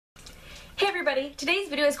Hey everybody, today's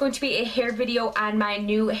video is going to be a hair video on my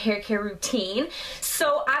new hair care routine.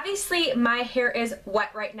 So obviously my hair is wet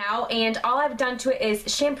right now and all I've done to it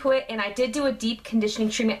is shampoo it, and I did do a deep conditioning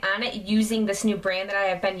treatment on it using this new brand that I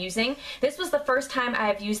have been using. This was the first time I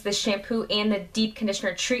have used the shampoo and the deep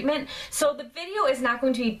conditioner treatment. So the video is not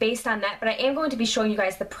going to be based on that, but I am going to be showing you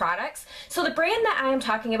guys the products. So the brand that I am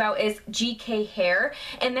talking about is GK Hair,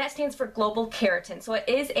 and that stands for Global Keratin. So it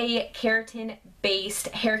is a keratin based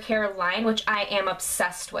hair care line, which I am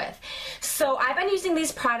obsessed with. So I've been using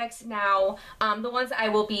these products now, the ones that I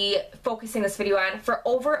will be focusing this video on, for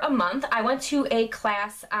over a month. I went to a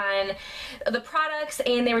class on the products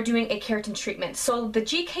and they were doing a keratin treatment. So the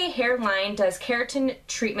GK Hair line does keratin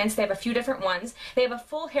treatments. They have a few different ones. They have a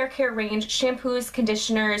full hair care range: shampoos,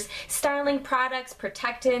 conditioners, styling products,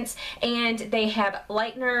 protectants, and they have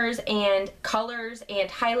lighteners and colors and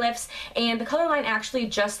high lifts. And the color line actually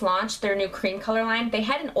just launched their new cream color line. They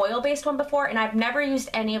had an oil-based one before, and I've never used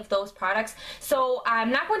any of those products, so I'm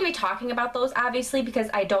not going to be talking about those obviously because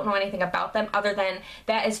I don't know anything about them other than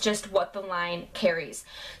that is just what the line carries.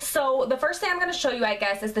 So the first thing I'm going to show you, I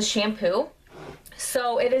guess, is the shampoo.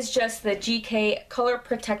 So it is just the GK Color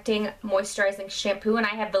Protecting Moisturizing Shampoo, and I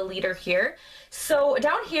have the liter here. So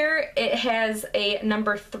down here it has a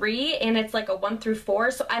number 3 and it's like a 1 through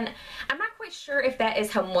 4. So I'm not quite sure if that is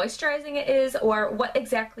how moisturizing it is or what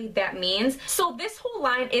exactly that means. So this whole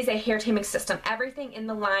line is a hair taming system. Everything in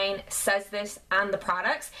the line says this on the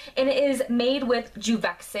products, and it is made with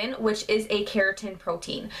Juvexin, which is a keratin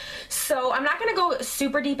protein. So I'm not going to go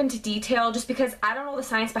super deep into detail just because I don't know the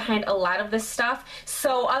science behind a lot of this stuff.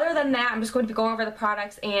 So other than that, I'm just going to be going over the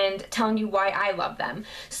products and telling you why I love them.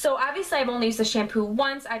 So obviously I've only used the shampoo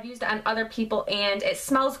once. I've used it on other people and it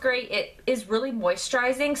smells great. It is really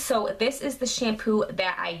moisturizing. So this is the shampoo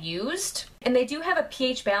that I used. And they do have a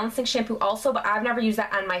pH balancing shampoo also, but I've never used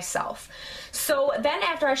that on myself. So then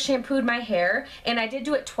after I shampooed my hair, and I did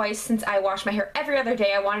do it twice since I wash my hair every other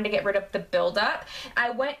day, I wanted to get rid of the buildup, I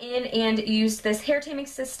went in and used this hair taming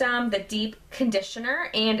system, the deep conditioner,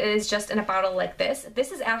 and it is just in a bottle like this.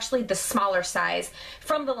 This is actually the smaller size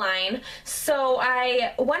from the line. So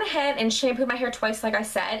I went ahead and shampooed my hair twice like I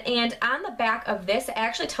said, and on the back of this it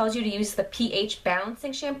actually tells you to use the pH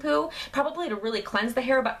balancing shampoo, probably to really cleanse the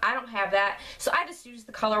hair, but I don't have that. So I just used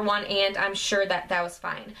the color one and I'm sure that that was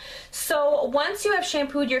fine. So once you have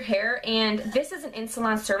shampooed your hair, and this is an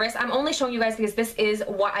in-salon service, I'm only showing you guys because this is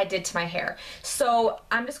what I did to my hair. So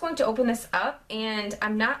I'm just going to open this up, and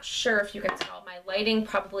I'm not sure if you can tell, my lighting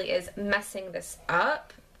probably is messing this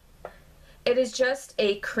up. It is just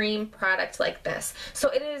a cream product like this. So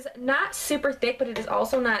it is not super thick, but it is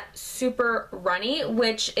also not super runny,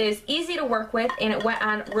 which is easy to work with, and it went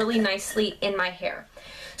on really nicely in my hair.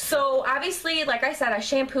 So obviously, like I said, I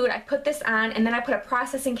shampooed, I put this on, and then I put a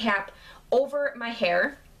processing cap over my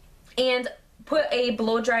hair and put a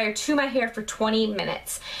blow dryer to my hair for 20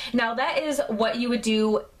 minutes. Now that is what you would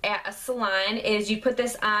do at a salon, is you put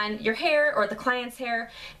this on your hair or the client's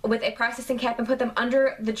hair with a processing cap and put them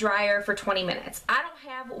under the dryer for 20 minutes. I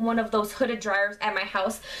don't have one of those hooded dryers at my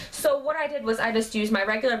house, so what I did was I just used my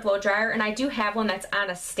regular blow dryer, and I do have one that's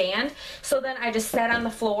on a stand. So then I just sat on the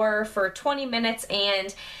floor for 20 minutes,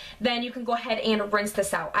 and then you can go ahead and rinse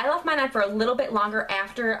this out. I left mine on for a little bit longer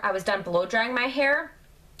after I was done blow drying my hair,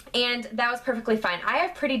 and that was perfectly fine. I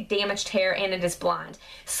have pretty damaged hair and it is blonde,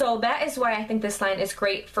 so that is why I think this line is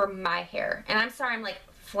great for my hair. And I'm sorry I'm like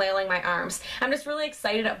flailing my arms. I'm just really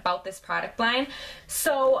excited about this product line.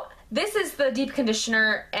 So this is the deep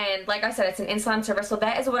conditioner, and like I said, it's an in-salon service, so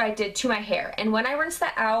that is what I did to my hair. And when I rinsed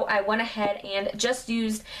that out, I went ahead and just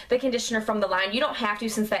used the conditioner from the line. You don't have to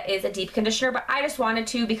since that is a deep conditioner, but I just wanted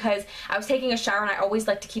to because I was taking a shower and I always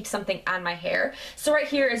like to keep something on my hair. So right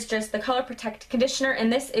here is just the Color Protect conditioner, and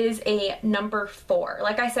this is a number 4.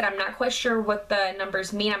 Like I said, I'm not quite sure what the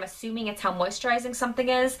numbers mean. I'm assuming it's how moisturizing something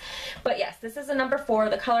is. But yes, this is a number 4,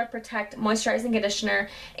 the Color Protect Moisturizing Conditioner.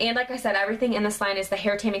 And like I said, everything in this line is the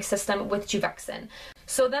hair taming system with Juvexin.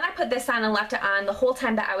 So then I put this on and left it on the whole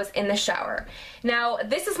time that I was in the shower. Now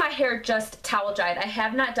this is my hair just towel dried. I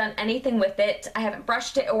have not done anything with it. I haven't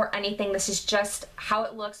brushed it or anything. This is just how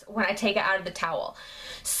it looks when I take it out of the towel.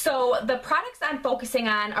 So the products I'm focusing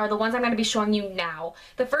on are the ones I'm going to be showing you now.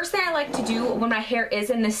 The first thing I like to do when my hair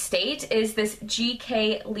is in this state is this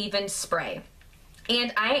GK leave-in spray.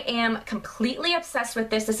 And I am completely obsessed with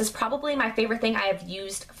this. This is probably my favorite thing I have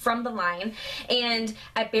used from the line, and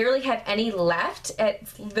I barely have any left.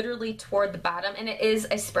 It's literally toward the bottom, and it is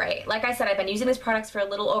a spray. Like I said, I've been using these products for a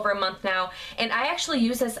little over a month now, and I actually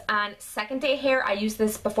use this on second day hair. I use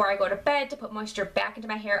this before I go to bed to put moisture back into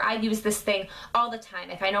my hair. I use this thing all the time.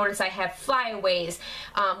 If I notice I have flyaways,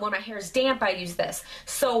 when my hair is damp, I use this.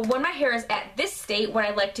 So when my hair is at this state, what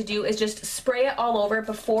I like to do is just spray it all over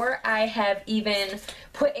before I have even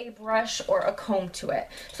put a brush or a comb to it.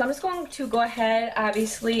 So I'm just going to go ahead,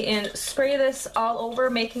 obviously, and spray this all over,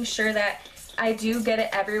 making sure that I do get it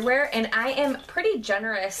everywhere. And I am pretty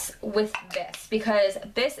generous with this because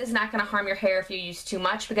this is not going to harm your hair if you use too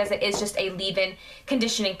much, because it is just a leave-in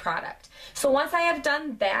conditioning product. So once I have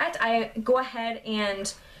done that, I go ahead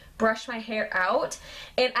and brush my hair out,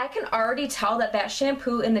 and I can already tell that that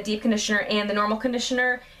shampoo and the deep conditioner and the normal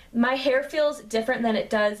conditioner, my hair feels different than it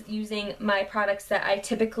does using my products that I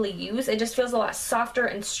typically use. It just feels a lot softer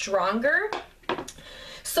and stronger.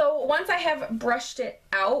 So once I have brushed it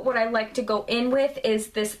out, what I like to go in with is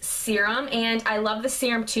this serum, and I love the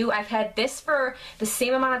serum too. I've had this for the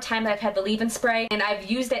same amount of time that I've had the leave-in spray, and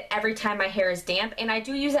I've used it every time my hair is damp, and I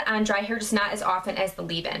do use it on dry hair, just not as often as the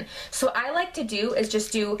leave-in. So I like to do is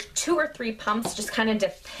just do 2 or 3 pumps, just kind of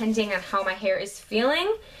depending on how my hair is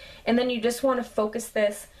feeling, and then you just want to focus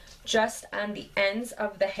this just on the ends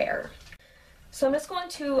of the hair. So I'm just going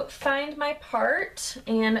to find my part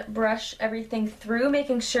and brush everything through,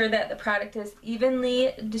 making sure that the product is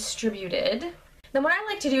evenly distributed. Then what I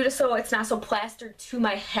like to do, just so it's not so plastered to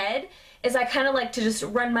my head, is I kind of like to just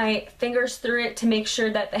run my fingers through it to make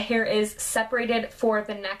sure that the hair is separated for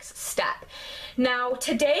the next step. Now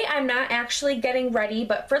today I'm not actually getting ready,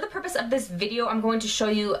 but for the purpose of this video I'm going to show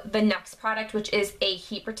you the next product, which is a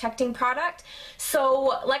heat protecting product.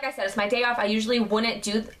 So like I said, it's my day off. I usually wouldn't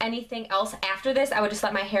do anything else after this. I would just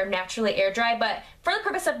let my hair naturally air dry, but for the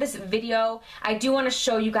purpose of this video I do want to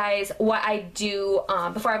show you guys what I do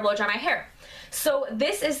before I blow dry my hair. So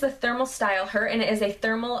this is the ThermalStyleHer, and it is a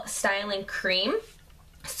thermal styling cream.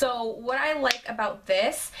 So what I like about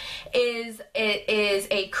this is it is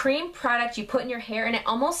a cream product you put in your hair, and it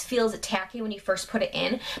almost feels tacky when you first put it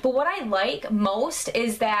in. But what I like most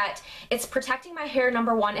is that it's protecting my hair,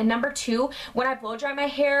 number one, and number two, when I blow dry my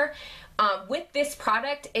hair, with this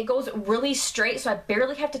product, it goes really straight, so I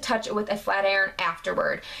barely have to touch it with a flat iron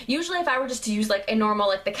afterward. Usually if I were just to use like a normal,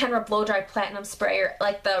 like the Kenra Blow Dry Platinum Spray or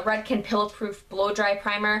like the Redken Pillow Proof Blow Dry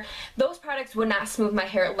Primer, those products would not smooth my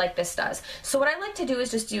hair like this does. So what I like to do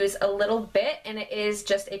is just use a little bit, and it is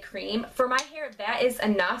just a cream. For my hair, that is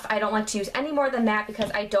enough. I don't like to use any more than that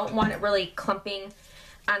because I don't want it really clumping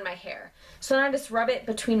on my hair. So then I just rub it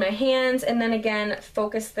between my hands, and then again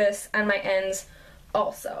focus this on my ends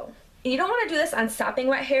also. You don't want to do this on sopping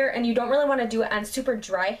wet hair, and you don't really want to do it on super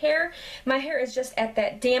dry hair. My hair is just at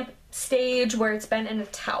that damp stage where it's been in a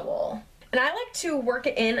towel. And I like to work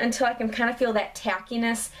it in until I can kind of feel that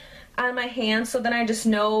tackiness on my hands, so then I just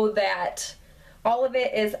know that all of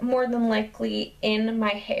it is more than likely in my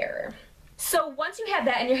hair. So once you have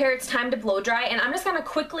that in your hair, it's time to blow dry, and I'm just going to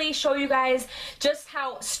quickly show you guys just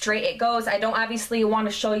how straight it goes. I don't obviously want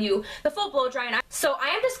to show you the full blow dry. So I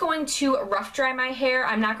am just going to rough dry my hair.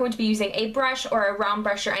 I'm not going to be using a brush or a round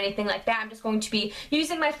brush or anything like that. I'm just going to be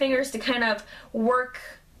using my fingers to kind of work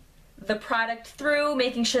the product through,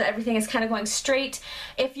 making sure that everything is kind of going straight.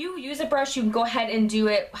 If you use a brush, you can go ahead and do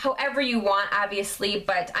it however you want, obviously,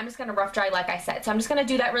 but I'm just going to rough dry like I said. So I'm just going to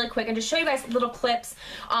do that really quick and just show you guys little clips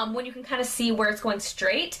when you can kind of see where it's going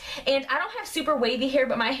straight. And I don't have super wavy hair,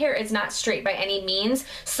 but my hair is not straight by any means.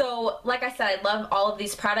 So like I said, I love all of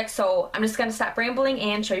these products, so I'm just going to stop rambling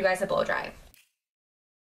and show you guys the blow dry.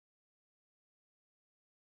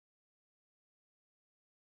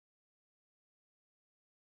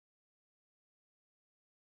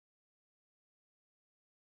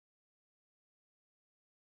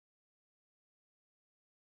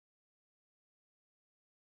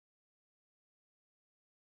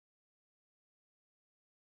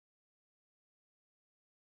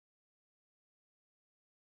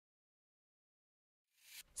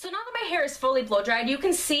 So now that my hair is fully blow dried, you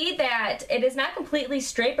can see that it is not completely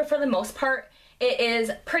straight, but for the most part, it is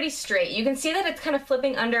pretty straight. You can see that it's kind of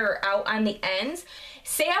flipping under or out on the ends.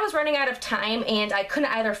 say I was running out of time and I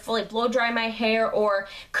couldn't either fully blow dry my hair or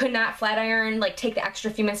could not flat iron, like take the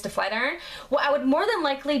extra few minutes to flat iron, what I would more than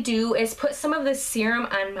likely do is put some of this serum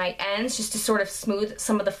on my ends just to sort of smooth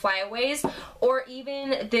some of the flyaways, or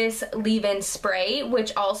even this leave-in spray,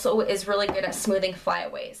 which also is really good at smoothing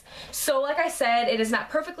flyaways. So like I said, it is not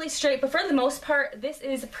perfectly straight, but for the most part, this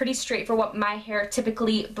is pretty straight for what my hair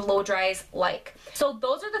typically blow dries like. So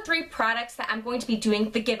those are the 3 products that I'm going to be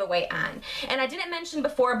doing the giveaway on. And I didn't mention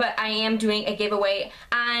before, but I am doing a giveaway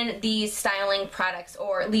on these styling products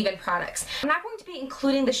or leave-in products. I'm not going to be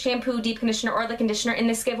including the shampoo, deep conditioner, or the conditioner in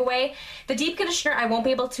this giveaway. The deep conditioner I won't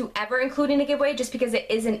be able to ever include in a giveaway just because it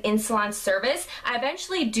is an in-salon service. I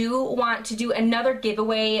eventually do want to do another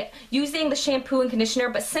giveaway using the shampoo and conditioner,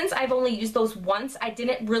 but since I've only used those once, I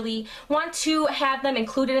didn't really want to have them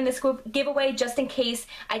included in this giveaway just in case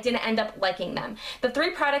I didn't end up liking them. The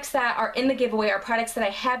 3 products that are in the giveaway are products that I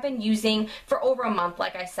have been using for over a month,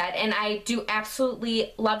 like I said, and I do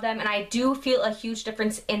absolutely love them, and I do feel a huge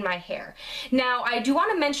difference in my hair. Now, I do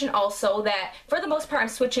want to mention also that for the most part, I'm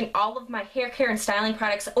switching all of my hair care and styling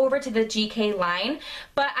products over to the GK line,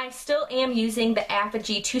 but I still am using the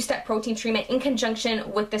ApHogee 2-step protein treatment in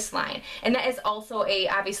conjunction with this line, and that is also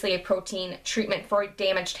obviously a protein treatment for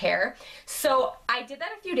damaged hair. So I did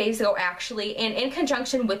that a few days ago actually, and in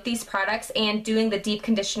conjunction with these products and doing the deep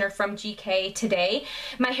conditioner from GK today,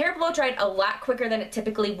 my hair blow dried a lot quicker than it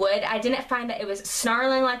typically would. I didn't find that it was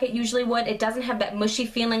snarling like it usually would. It doesn't have that mushy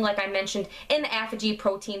feeling like I mentioned in the ApHogee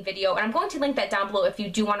protein video, and I'm going to link that down below if you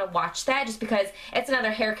do want to watch that, just because it's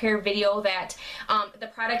another hair care video that the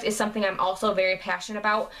product is something I'm also very passionate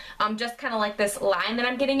about, just kind of like this line that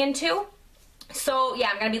I'm getting into. So yeah,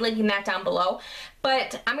 I'm going to be linking that down below.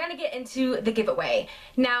 But I'm going to get into the giveaway.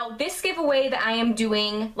 Now, this giveaway that I am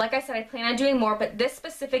doing, like I said, I plan on doing more, but this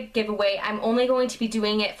specific giveaway, I'm only going to be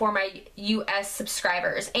doing it for my US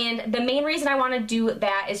subscribers. And the main reason I want to do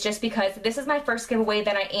that is just because this is my first giveaway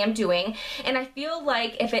that I am doing, and I feel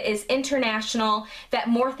like if it is international, that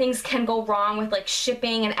more things can go wrong with like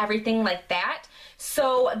shipping and everything like that.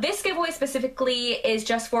 So this giveaway specifically is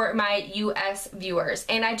just for my US viewers,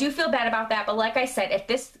 and I do feel bad about that, but like I said, if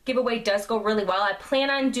this giveaway does go really well, I plan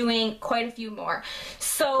on doing quite a few more.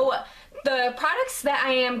 So the products that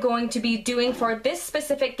I am going to be doing for this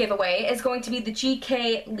specific giveaway is going to be the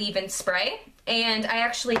GK leave-in spray, and I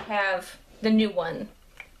actually have the new one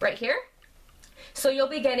right here. So you'll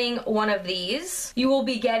be getting one of these. You will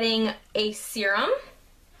be getting a serum.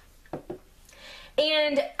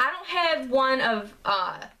 And I don't have one of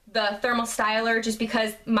the ThermalStyleHer just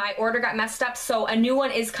because my order got messed up, so a new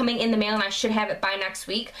one is coming in the mail and I should have it by next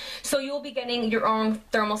week. So you'll be getting your own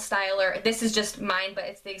ThermalStyleHer. This is just mine, but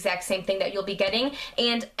it's the exact same thing that you'll be getting.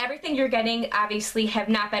 And everything you're getting obviously have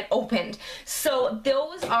not been opened. So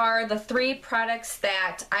those are the 3 products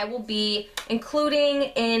that I will be including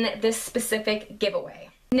in this specific giveaway.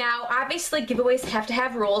 Now, obviously giveaways have to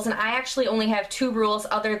have rules, and I actually only have 2 rules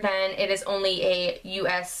other than it is only a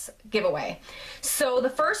US giveaway. So the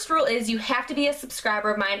first rule is you have to be a subscriber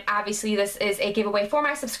of mine. Obviously this is a giveaway for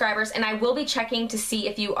my subscribers, and I will be checking to see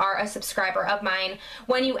if you are a subscriber of mine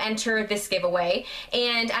when you enter this giveaway.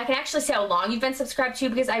 And I can actually see how long you've been subscribed to,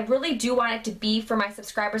 because I really do want it to be for my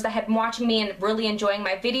subscribers that have been watching me and really enjoying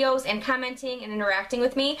my videos and commenting and interacting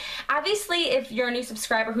with me. Obviously, if you're a new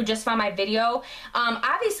subscriber who just found my video,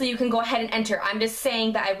 obviously you can go ahead and enter. I'm just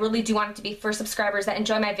saying that I really do want it to be for subscribers that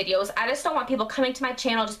enjoy my videos. I just don't want people coming to my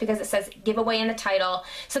channel just because it says giveaway in the title,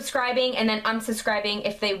 subscribing, and then unsubscribing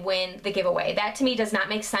if they win the giveaway. That to me does not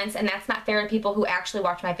make sense, and that's not fair to people who actually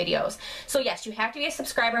watch my videos. So yes, you have to be a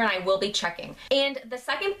subscriber, and I will be checking. And the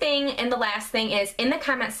second thing and the last thing is in the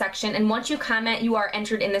comment section, and once you comment, you are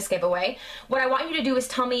entered in this giveaway. What I want you to do is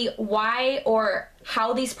tell me why or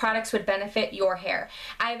how these products would benefit your hair.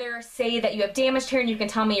 Either say that you have damaged hair and you can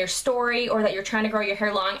tell me your story, or that you're trying to grow your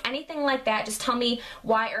hair long, anything like that. Just tell me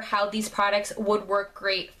why or how these products would work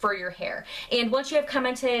great for your hair. And once you have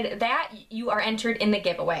commented that, you are entered in the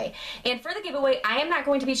giveaway. And for the giveaway, I am not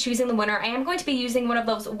going to be choosing the winner. I am going to be using one of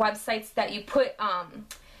those websites that you put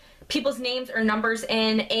people's names or numbers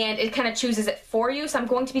in, and it kind of chooses it for you. So I'm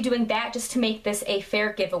going to be doing that just to make this a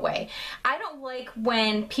fair giveaway. I don't like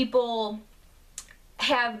when people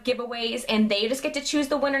have giveaways and they just get to choose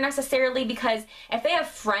the winner necessarily, because if they have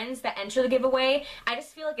friends that enter the giveaway, I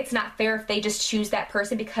just feel like it's not fair if they just choose that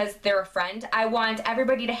person because they're a friend. I want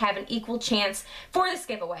everybody to have an equal chance for this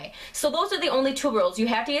giveaway. So those are the only 2 rules. You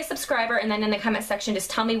have to be a subscriber, and then in the comment section just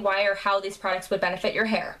tell me why or how these products would benefit your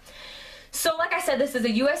hair. So like I said, this is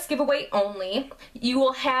a US giveaway only. You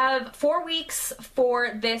will have 4 weeks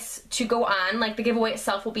for this to go on. Like, the giveaway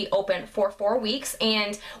itself will be open for 4 weeks,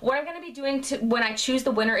 and what I'm going to be doing when I choose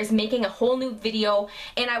the winner is making a whole new video,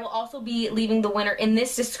 and I will also be leaving the winner in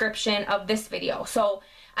this description of this video. So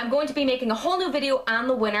I'm going to be making a whole new video on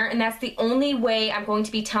the winner, and that's the only way I'm going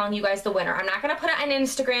to be telling you guys the winner. I'm not going to put it on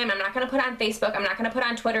Instagram, I'm not going to put it on Facebook, I'm not going to put it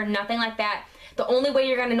on Twitter, nothing like that. The only way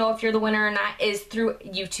you're going to know if you're the winner or not is through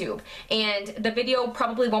YouTube. And the video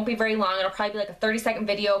probably won't be very long. It'll probably be like a 30-second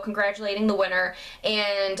video congratulating the winner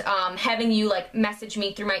and having you like message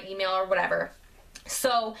me through my email or whatever.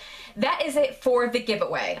 So that is it for the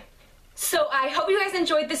giveaway. So I hope you guys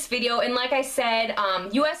enjoyed this video, and like I said,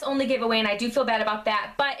 US only giveaway, and I do feel bad about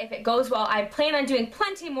that, but if it goes well, I plan on doing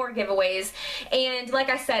plenty more giveaways. And like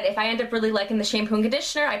I said, if I end up really liking the shampoo and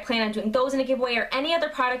conditioner, I plan on doing those in a giveaway, or any other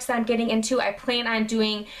products that I'm getting into, I plan on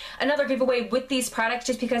doing another giveaway with these products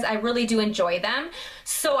just because I really do enjoy them.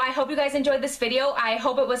 So I hope you guys enjoyed this video. I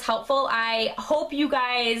hope it was helpful. I hope you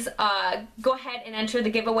guys go ahead and enter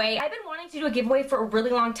the giveaway. I've been wanting to do a giveaway for a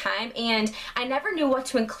really long time, and I never knew what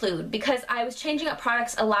to include because I was changing up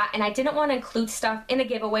products a lot, and I didn't want to include stuff in a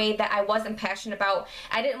giveaway that I wasn't passionate about.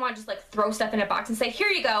 I didn't want to just like throw stuff in a box and say, here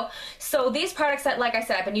you go. So these products that, like I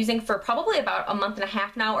said, I've been using for probably about a month and a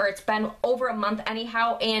half now, or it's been over a month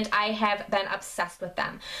anyhow, and I have been obsessed with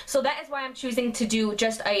them. So that is why I'm choosing to do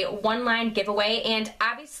just a one-line giveaway. And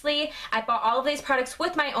obviously I bought all of these products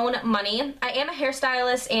with my own money. I am a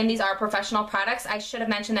hairstylist, and these are professional products. I should have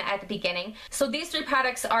mentioned that at the beginning. So these 3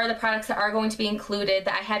 products are the products that are going to be included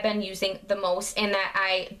that I have been using the most, and that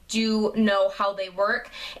I do know how they work.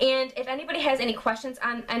 And if anybody has any questions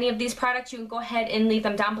on any of these products, you can go ahead and leave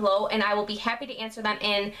them down below, and I will be happy to answer them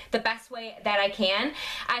in the best way that I can.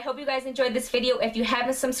 I hope you guys enjoyed this video. If you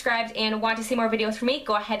haven't subscribed and want to see more videos from me,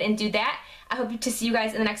 go ahead and do that. I hope to see you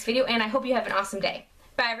guys in the next video, and I hope you have an awesome day.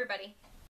 Bye everybody.